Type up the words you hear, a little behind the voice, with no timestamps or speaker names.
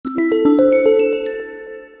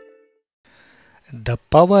The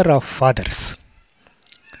power of fathers,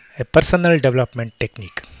 a personal development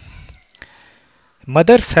technique.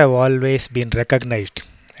 Mothers have always been recognized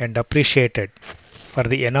and appreciated for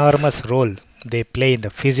the enormous role they play in the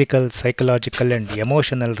physical, psychological, and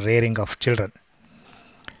emotional rearing of children.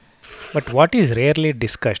 But what is rarely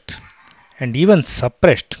discussed and even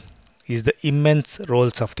suppressed is the immense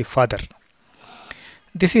roles of the father.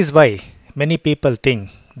 This is why many people think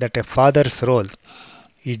that a father's role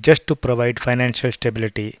is just to provide financial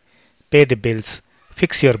stability, pay the bills,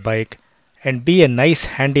 fix your bike, and be a nice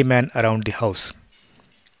handyman around the house.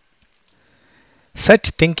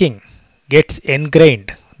 Such thinking gets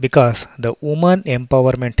ingrained because the woman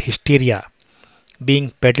empowerment hysteria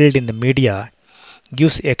being peddled in the media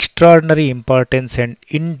gives extraordinary importance and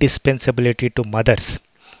indispensability to mothers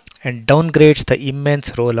and downgrades the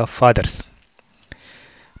immense role of fathers.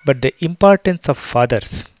 But the importance of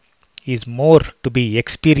fathers is more to be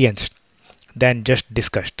experienced than just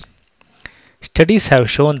discussed. Studies have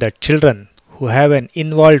shown that children who have an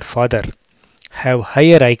involved father have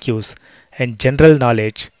higher IQs and general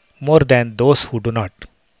knowledge more than those who do not.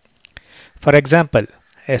 For example,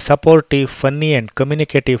 a supportive, funny, and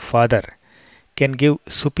communicative father can give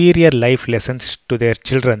superior life lessons to their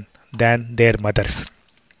children than their mothers.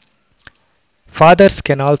 Fathers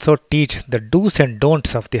can also teach the do's and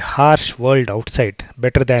don'ts of the harsh world outside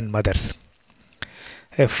better than mothers.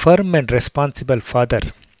 A firm and responsible father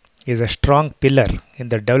is a strong pillar in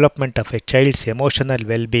the development of a child's emotional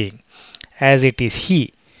well being, as it is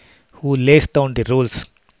he who lays down the rules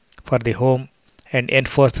for the home and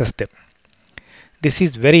enforces them. This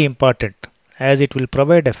is very important as it will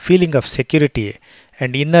provide a feeling of security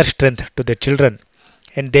and inner strength to the children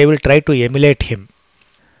and they will try to emulate him.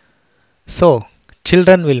 So,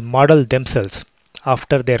 children will model themselves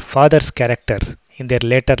after their father's character in their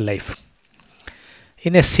later life.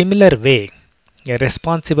 In a similar way, a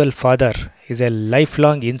responsible father is a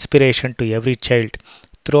lifelong inspiration to every child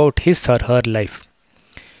throughout his or her life.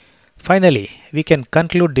 Finally, we can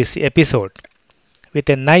conclude this episode with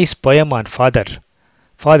a nice poem on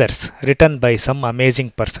fathers written by some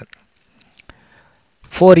amazing person.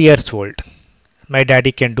 4 years old, my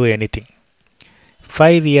daddy can do anything.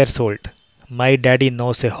 5 years old, my daddy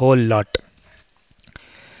knows a whole lot.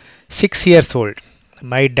 6 years old,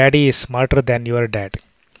 my daddy is smarter than your dad.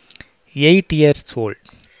 8 years old,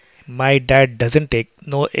 my dad doesn't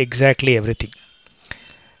know exactly everything.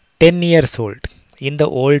 10 years old, in the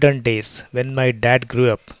olden days when my dad grew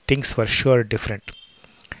up, things were sure different.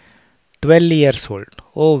 12 years old,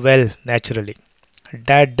 oh well, naturally.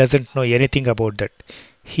 Dad doesn't know anything about that.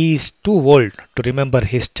 He is too old to remember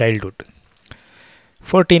his childhood.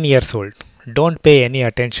 14 years old, don't pay any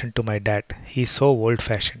attention to my dad. He is so old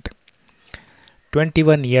fashioned.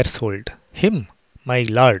 21 years old, him, my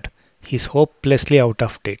lord, he is hopelessly out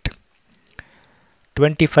of date.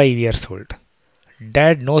 25 years old,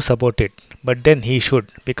 dad knows about it, but then he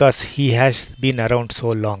should because he has been around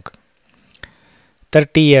so long.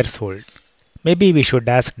 30 years old, maybe we should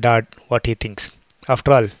ask dad what he thinks.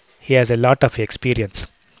 After all, he has a lot of experience.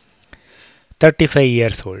 35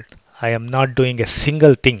 years old, I am not doing a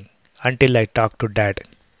single thing until I talk to dad.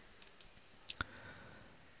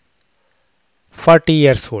 40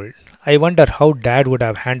 years old, I wonder how dad would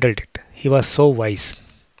have handled it. He was so wise.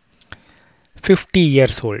 50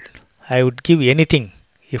 years old, I would give anything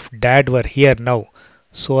if dad were here now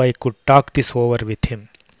so I could talk this over with him.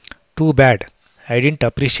 Too bad, I didn't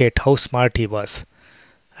appreciate how smart he was.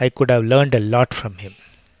 I could have learned a lot from him.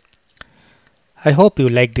 I hope you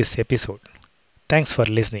liked this episode. Thanks for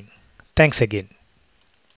listening. Thanks again.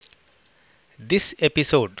 This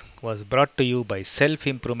episode was brought to you by Self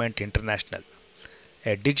Improvement International,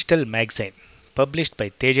 a digital magazine published by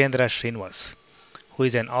Tejendra Srinivas, who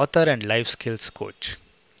is an author and life skills coach.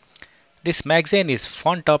 This magazine is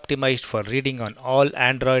font optimized for reading on all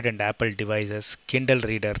Android and Apple devices, Kindle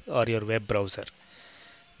Reader, or your web browser.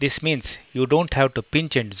 This means you don't have to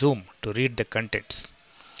pinch and zoom to read the contents.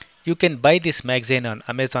 You can buy this magazine on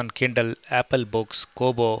Amazon Kindle, Apple Books,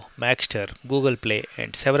 Kobo, Maxter, Google Play,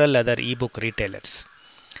 and several other ebook retailers.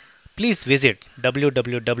 Please visit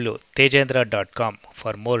www.tejendra.com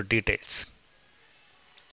for more details.